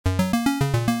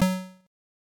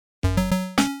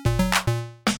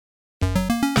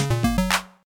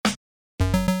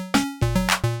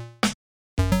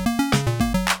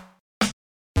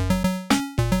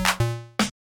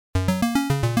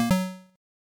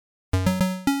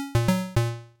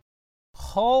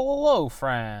Hello,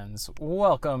 friends.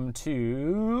 Welcome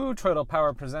to Troidal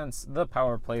Power Presents the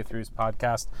Power Playthroughs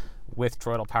podcast with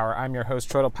Troidal Power. I'm your host,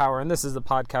 Troidal Power, and this is the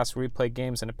podcast where we play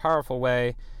games in a powerful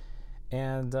way.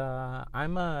 And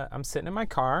I'm sitting in my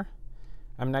car.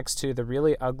 I'm next to the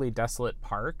really ugly, desolate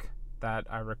park that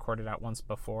I recorded at once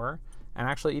before, and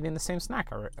actually eating the same snack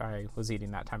I was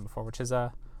eating that time before, which is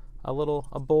a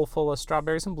bowl full of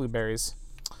strawberries and blueberries.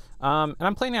 And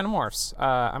I'm playing Animorphs.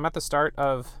 I'm at the start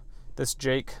of this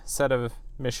Jake set of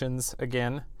missions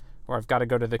again, where I've got to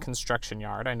go to the construction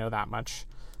yard. I know that much.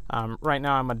 Right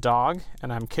now I'm a dog,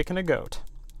 and I'm kicking a goat,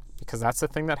 because that's the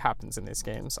thing that happens in these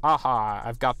games. Aha,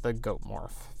 I've got the goat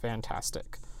morph.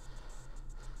 Fantastic.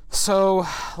 So,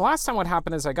 last time what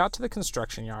happened is I got to the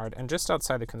construction yard, and just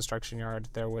outside the construction yard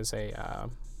there was a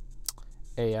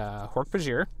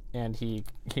Hork-Bajir, and he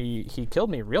killed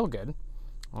me real good.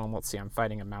 Let's see, I'm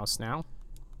fighting a mouse now.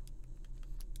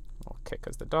 I'll kick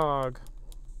as the dog.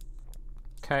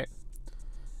 Okay.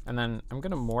 And then I'm going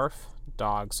to morph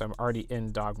dog, so I'm already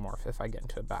in dog morph if I get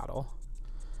into a battle.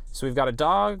 So we've got a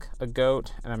dog, a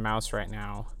goat, and a mouse right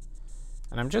now.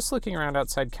 And I'm just looking around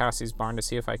outside Cassie's barn to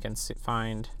see if I can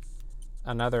find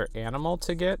another animal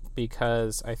to get,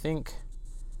 because I think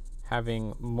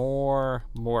having more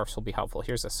morphs will be helpful.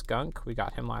 Here's a skunk. We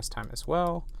got him last time as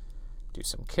well. Do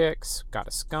some kicks. Got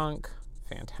a skunk.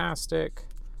 Fantastic.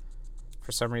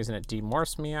 For some reason it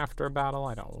demorphs me after a battle.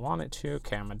 I don't want it to.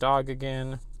 Okay, I'm a dog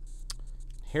again.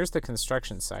 Here's the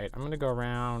construction site. I'm going to go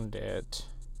around it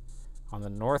on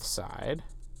the north side.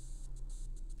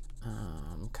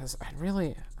 Because I'd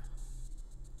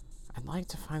like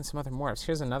to find some other morphs.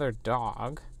 Here's another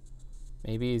dog.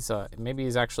 Maybe he's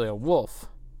actually a wolf.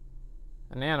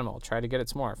 An animal. Try to get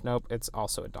its morph. Nope, it's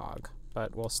also a dog.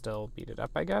 But we'll still beat it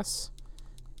up, I guess.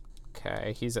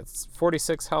 Okay, he's at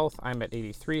 46 health. I'm at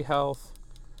 83 health.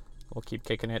 We'll keep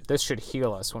kicking it. This should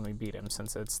heal us when we beat him,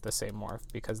 since it's the same morph,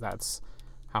 because that's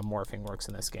how morphing works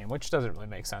in this game, which doesn't really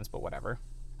make sense, but whatever.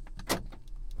 I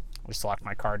just locked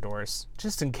my car doors,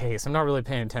 just in case. I'm not really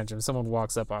paying attention. If someone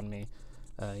walks up on me,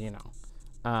 Okay,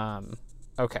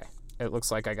 it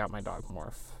looks like I got my dog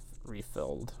morph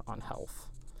refilled on health.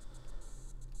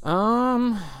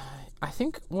 I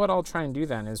think what I'll try and do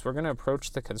then is we're going to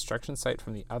approach the construction site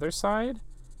from the other side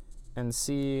and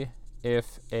see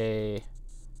if a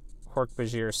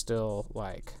Hork-Bajir still,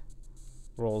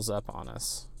 rolls up on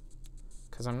us.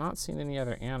 Because I'm not seeing any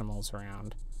other animals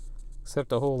around,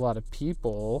 except a whole lot of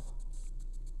people.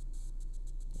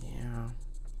 Yeah,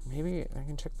 maybe I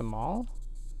can check the mall?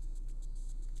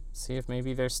 See if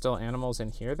maybe there's still animals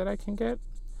in here that I can get?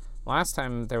 Last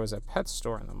time there was a pet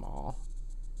store in the mall.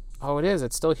 Oh, it is.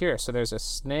 It's still here. So there's a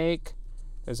snake.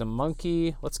 There's a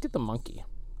monkey. Let's get the monkey.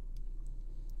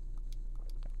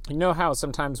 You know how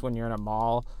sometimes when you're in a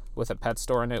mall with a pet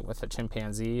store in it with a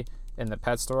chimpanzee in the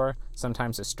pet store,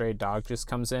 sometimes a stray dog just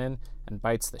comes in and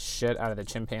bites the shit out of the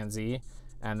chimpanzee,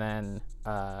 and then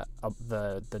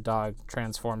the dog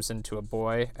transforms into a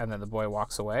boy, and then the boy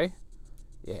walks away?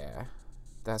 Yeah,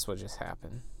 that's what just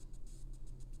happened.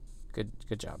 Good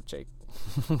job, Jake.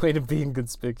 Way to be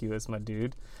inconspicuous, my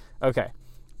dude. Okay,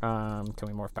 can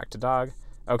we morph back to dog?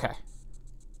 Okay,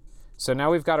 so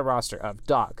now we've got a roster of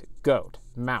dog, goat,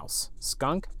 mouse,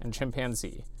 skunk, and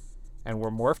chimpanzee. And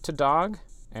we're morphed to dog,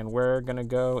 and we're going to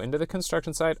go into the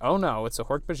construction site. Oh no, it's a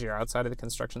Hork-Bajir outside of the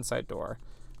construction site door.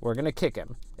 We're going to kick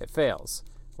him. It fails.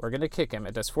 We're going to kick him.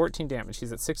 It does 14 damage.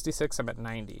 He's at 66, I'm at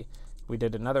 90. We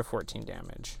did another 14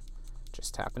 damage.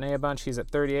 Just tapping A bunch. He's at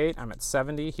 38, I'm at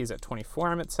 70. He's at 24,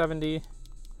 I'm at 70.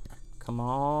 Come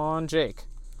on, Jake.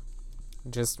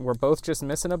 We're both just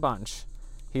missing a bunch.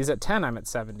 He's at 10, I'm at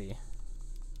 70.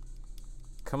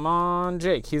 Come on,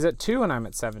 Jake. He's at 2 and I'm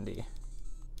at 70.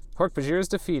 Hork-Bajir is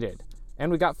defeated.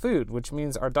 And we got food, which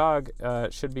means our dog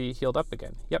should be healed up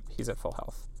again. Yep, he's at full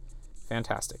health.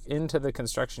 Fantastic. Into the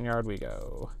construction yard we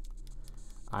go.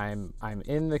 I'm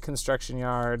in the construction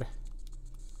yard.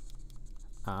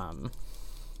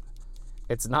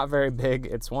 It's not very big.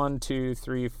 It's 1, 2,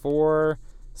 3, 4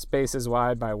 spaces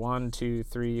wide by 1, 2,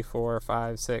 3, 4,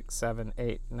 5, 6, 7,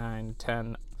 8, 9,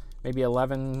 10, maybe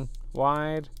 11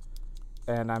 wide.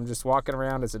 And I'm just walking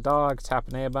around as a dog,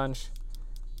 tapping A bunch,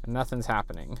 and nothing's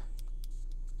happening.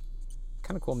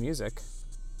 Kind of cool music.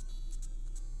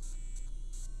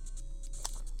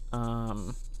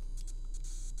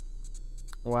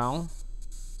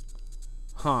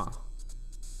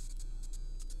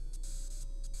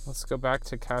 Let's go back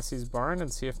to Cassie's barn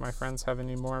and see if my friends have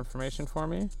any more information for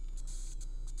me.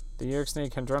 The Yerks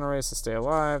need Kandrona race to stay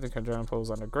alive. The Kandrona pool is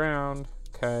underground.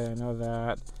 Okay, I know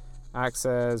that. Axe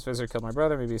says, Visitor killed my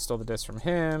brother. Maybe he stole the disc from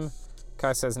him.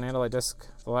 Kai says an Andalite disc,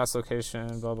 the last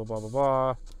location, blah, blah, blah, blah,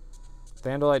 blah. The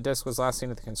Andalite disc was last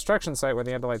seen at the construction site where the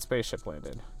Andalite spaceship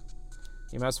landed.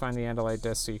 You must find the Andalite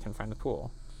disc so you can find the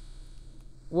pool.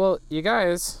 Well, you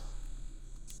guys...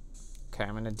 Okay,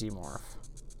 I'm in a demorph.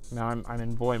 Now I'm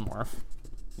in boy morph.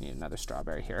 Need another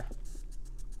strawberry here.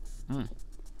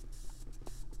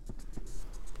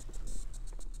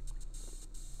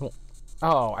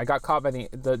 Oh, I got caught by the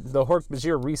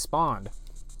Hork-Bajir respawned.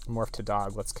 Morph to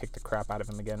dog. Let's kick the crap out of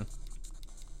him again.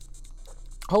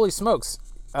 Holy smokes.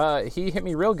 He hit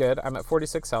me real good. I'm at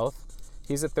 46 health.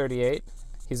 He's at 38.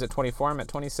 He's at 24. I'm at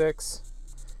 26.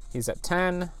 He's at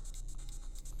 10.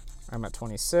 I'm at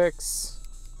 26.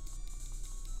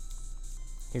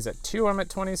 He's at 2. I'm at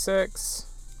 26.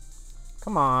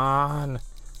 Come on.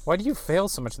 Why do you fail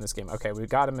so much in this game? Okay, we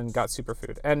got him and got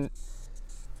superfood. And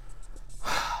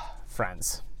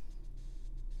friends.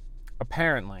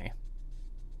 Apparently,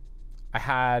 I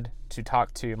had to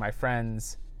talk to my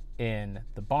friends in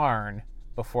the barn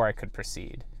before I could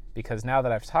proceed. Because now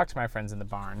that I've talked to my friends in the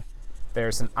barn,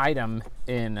 there's an item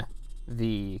in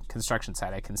the construction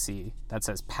site I can see that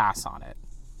says pass on it.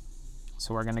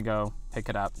 So we're gonna go pick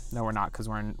it up. No, we're not, because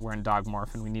we're in dog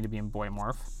morph and we need to be in boy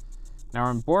morph. Now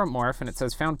we're in boy morph and it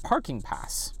says found parking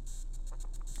pass.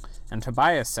 And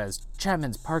Tobias says,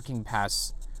 Chapman's parking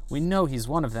pass. We know he's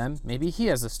one of them. Maybe he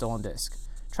has a stolen disc.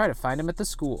 Try to find him at the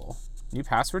school. New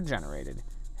password generated.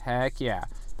 Heck yeah.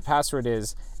 The password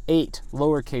is 8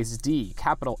 lowercase d,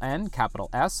 capital N, capital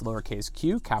S, lowercase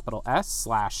q, capital S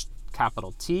 /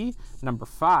 capital T, number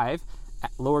 5,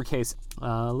 lowercase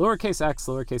x,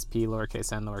 lowercase p,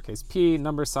 lowercase n, lowercase p,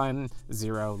 number sign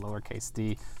 0, lowercase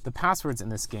d. The passwords in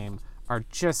this game are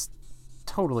just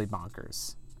totally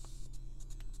bonkers.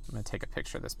 I'm going to take a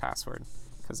picture of this password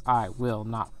because I will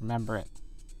not remember it.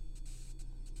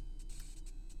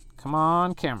 Come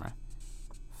on, camera.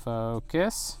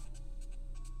 Focus.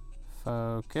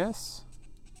 Focus.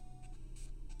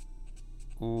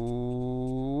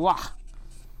 Ooh, ah.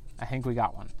 I think we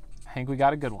got one. I think we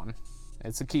got a good one.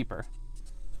 It's a keeper.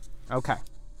 Okay.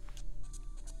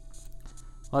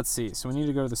 Let's see. So we need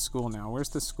to go to the school now. Where's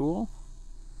the school?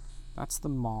 That's the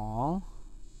mall.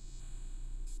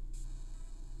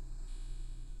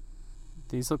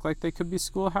 These look like they could be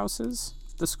schoolhouses.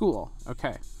 The school.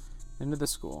 Okay. Into the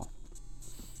school.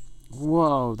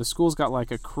 Whoa, the school's got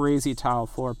like a crazy tile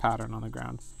floor pattern on the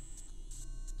ground.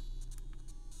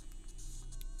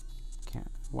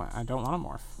 What? I don't want to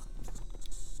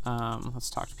morph. Let's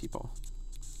talk to people.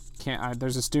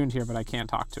 There's a student here, but I can't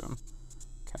talk to him.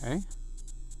 Okay.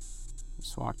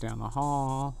 Just walk down the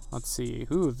hall. Let's see.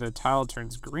 Ooh, the tile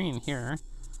turns green here.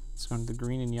 Let's go into the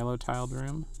green and yellow tiled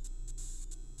room.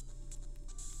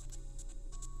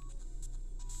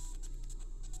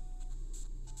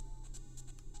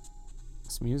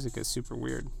 This music is super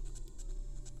weird.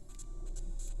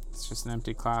 It's just an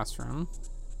empty classroom.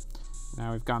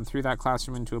 Now we've gone through that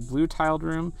classroom into a blue tiled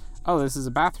room. Oh, this is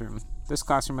a bathroom. This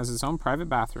classroom has its own private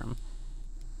bathroom.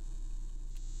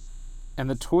 And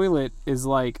the toilet is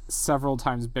like several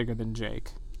times bigger than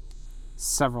Jake.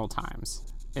 Several times.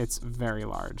 It's very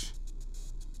large.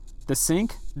 The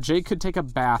sink, Jake could take a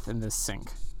bath in this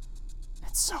sink.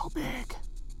 It's so big.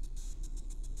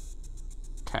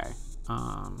 Okay.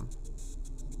 Oh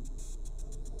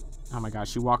my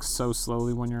gosh, you walk so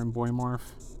slowly when you're in boy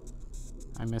morph.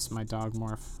 I miss my dog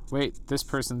morph. Wait, this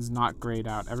person's not grayed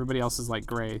out. Everybody else is like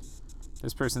gray.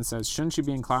 This person says, shouldn't you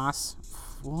be in class?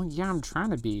 Well, yeah, I'm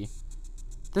trying to be.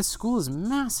 This school is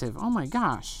massive. Oh my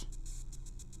gosh.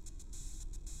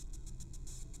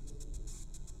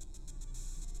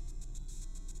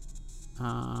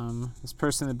 This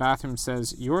person in the bathroom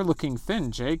says, you're looking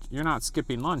thin, Jake. You're not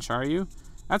skipping lunch, are you?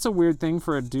 That's a weird thing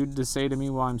for a dude to say to me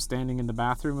while I'm standing in the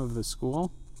bathroom of the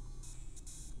school.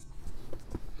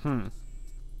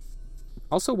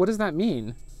 Also, what does that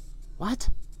mean? What?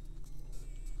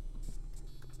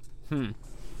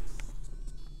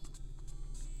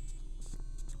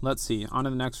 Let's see. On to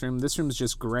the next room. This room is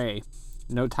just gray.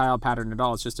 No tile pattern at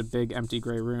all. It's just a big empty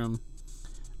gray room.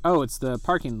 Oh, it's the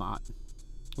parking lot.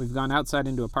 We've gone outside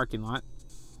into a parking lot.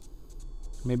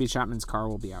 Maybe Chapman's car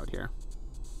will be out here.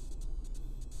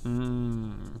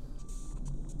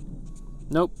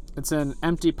 Nope. It's an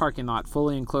empty parking lot,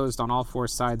 fully enclosed on all 4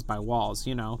 sides by walls.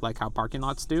 You know, like how parking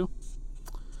lots do.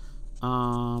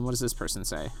 What does this person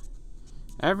say?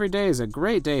 Every day is a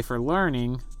great day for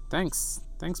learning. Thanks.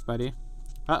 Thanks, buddy.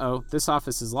 Uh-oh, this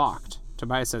office is locked.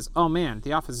 Tobias says, oh man,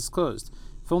 the office is closed.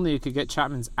 If only you could get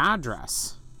Chapman's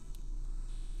address.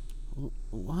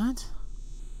 What?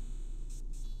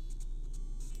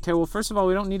 Okay, well, first of all,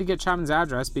 we don't need to get Chapman's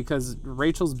address because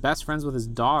Rachel's best friends with his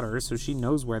daughter, so she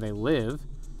knows where they live.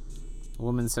 The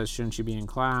woman says, shouldn't you be in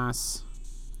class?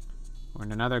 We're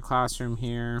in another classroom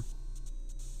here.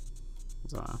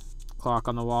 There's a clock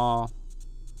on the wall.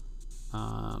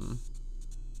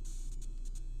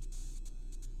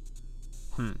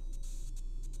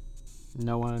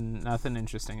 Nothing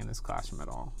interesting in this classroom at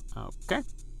all. Okay.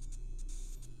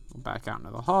 Go back out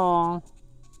into the hall.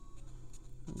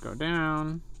 Go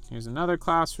down. Here's another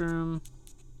classroom.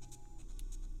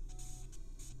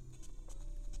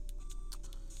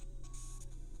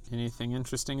 Anything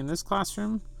interesting in this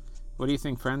classroom? What do you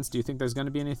think, friends? Do you think there's going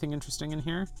to be anything interesting in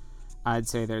here? I'd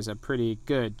say there's a pretty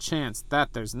good chance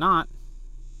that there's not.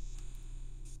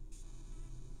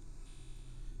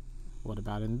 What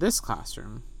about in this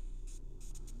classroom?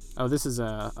 Oh, this is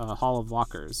a hall of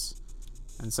lockers.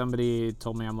 And somebody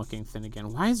told me I'm looking thin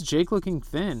again. Why is Jake looking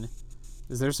thin?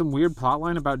 Is there some weird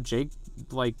plotline about Jake,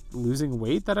 like, losing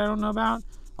weight that I don't know about?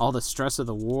 All the stress of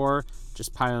the war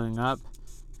just piling up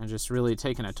and just really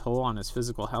taking a toll on his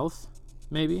physical health,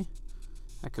 maybe?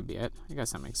 That could be it. I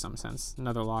guess that makes some sense.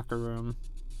 Another locker room.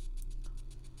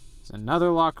 There's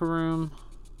another locker room.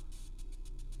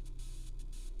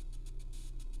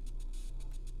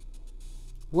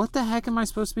 What the heck am I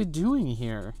supposed to be doing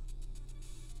here?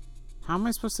 How am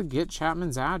I supposed to get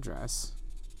Chapman's address?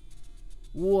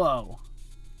 Whoa.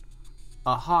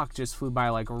 A hawk just flew by,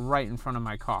 like, right in front of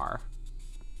my car.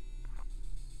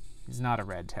 He's not a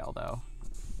red tail, though.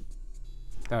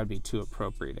 That would be too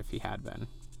appropriate if he had been.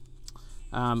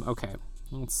 Okay.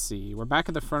 Let's see. We're back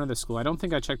at the front of the school. I don't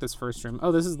think I checked this first room.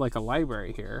 Oh, this is like a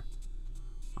library here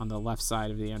on the left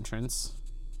side of the entrance.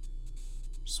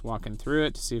 Just walking through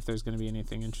it to see if there's going to be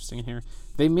anything interesting in here.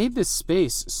 They made this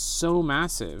space so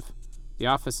massive. The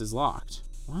office is locked.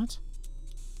 What?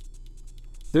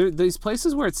 These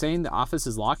places where it's saying the office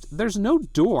is locked, there's no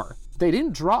door. They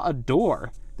didn't draw a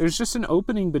door. There's just an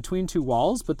opening between two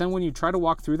walls, but then when you try to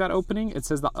walk through that opening, it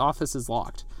says the office is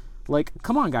locked. Like,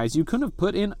 come on, guys. You couldn't have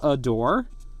put in a door?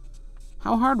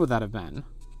 How hard would that have been?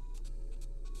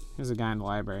 Here's a guy in the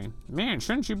library. Man,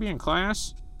 shouldn't you be in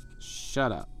class?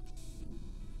 Shut up.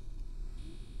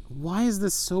 Why is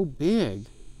this so big?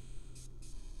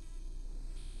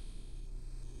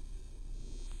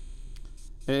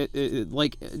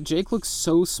 Like, Jake looks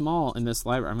so small in this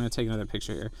library. I'm going to take another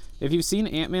picture here. If you've seen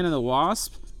Ant-Man and the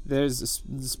Wasp, there's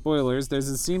spoilers. There's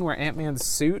a scene where Ant-Man's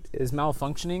suit is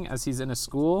malfunctioning as he's in a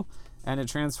school, and it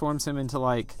transforms him into,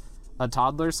 like, a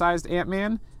toddler-sized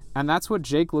Ant-Man, and that's what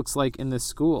Jake looks like in this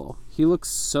school. He looks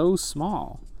so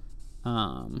small.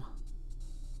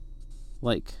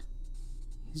 Like,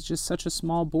 he's just such a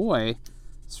small boy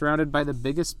surrounded by the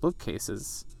biggest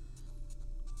bookcases.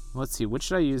 Let's see, which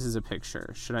should I use as a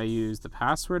picture? Should I use the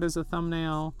password as a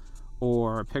thumbnail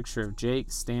or a picture of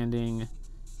Jake standing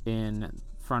in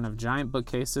front of giant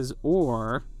bookcases,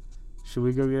 or should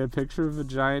we go get a picture of a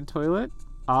giant toilet?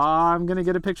 I'm going to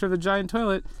get a picture of a giant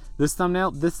toilet. This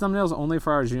thumbnail is only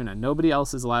for Arjuna. Nobody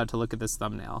else is allowed to look at this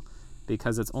thumbnail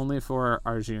because it's only for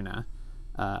Arjuna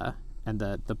and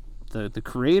the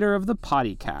creator of the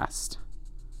podcast.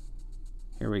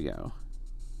 Here we go.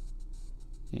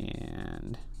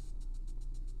 And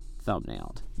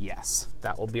thumbnailed. Yes,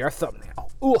 that will be our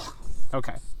thumbnail. Ooh,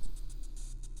 okay.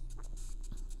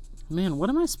 Man, what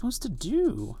am I supposed to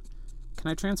do? Can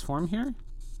I transform here?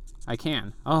 I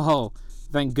can. Oh,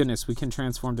 thank goodness we can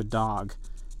transform to dog.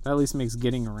 That at least makes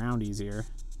getting around easier.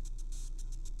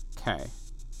 Okay.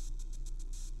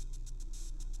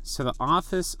 So the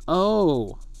office...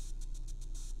 Oh!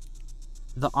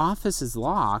 The office is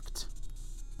locked,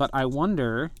 but I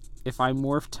wonder if I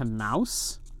morph to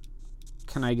mouse,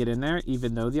 can I get in there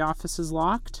even though the office is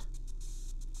locked?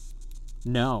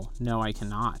 No, I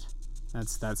cannot.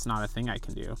 That's not a thing I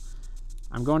can do.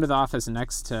 I'm going to the office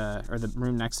next to, or the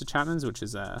room next to Chapman's, which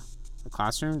is a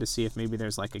classroom, to see if maybe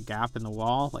there's like a gap in the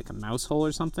wall, like a mouse hole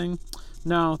or something.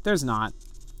 No, there's not.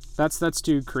 That's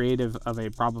too creative of a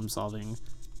problem-solving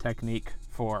technique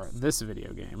for this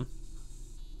video game.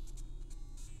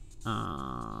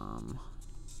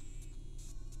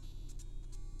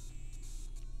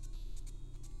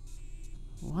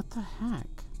 What the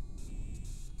heck?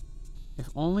 If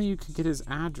only you could get his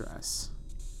address.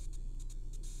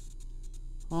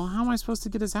 Well, how am I supposed to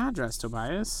get his address,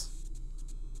 Tobias?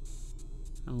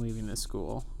 I'm leaving this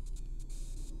school.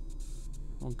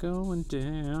 We're going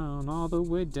down, all the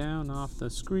way down off the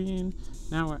screen.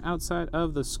 Now we're outside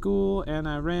of the school, and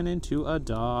I ran into a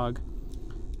dog.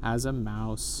 As a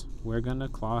mouse, we're gonna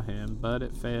claw him, but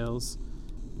it fails.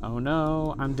 Oh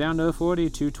no, I'm down to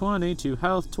 42, 22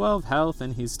 health, 12 health,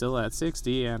 and he's still at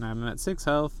 60, and I'm at 6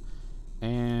 health.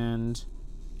 And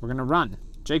we're going to run.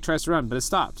 Jake tries to run, but it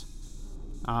stopped.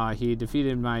 He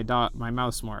defeated my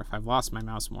mouse morph. I've lost my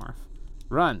mouse morph.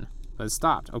 Run, but it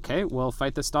stopped. Okay, we'll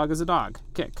fight this dog as a dog.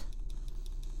 Kick.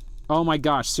 Oh my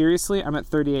gosh, seriously? I'm at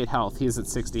 38 health. He's at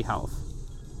 60 health.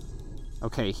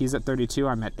 Okay, he's at 32.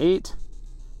 I'm at 8.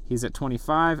 He's at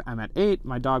 25. I'm at 8.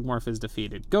 My dog morph is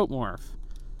defeated. Goat morph.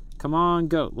 Come on,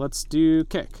 goat. Let's do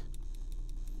kick.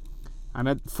 I'm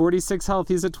at 46 health.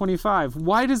 He's at 25.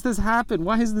 Why does this happen?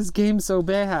 Why is this game so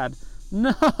bad?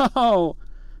 No!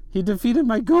 He defeated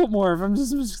my goat morph. I'm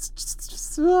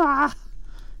just ah!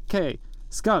 Okay,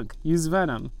 skunk. Use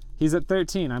venom. He's at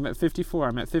 13. I'm at 54.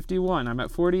 I'm at 51. I'm at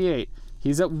 48.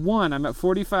 He's at 1. I'm at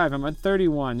 45. I'm at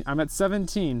 31. I'm at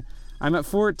 17. I'm at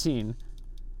 14.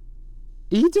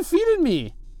 He defeated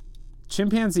me.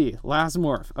 Chimpanzee. Last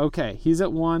morph. Okay, he's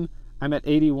at 1. I'm at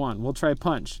 81. We'll try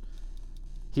punch.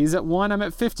 He's at 1. I'm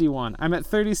at 51. I'm at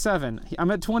 37.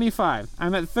 I'm at 25.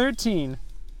 I'm at 13.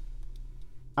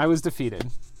 I was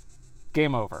defeated.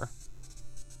 Game over.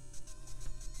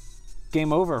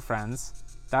 Game over, friends.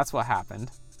 That's what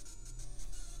happened.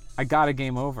 I got a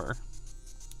game over.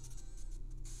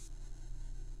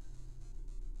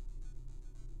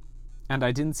 And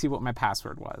I didn't see what my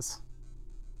password was.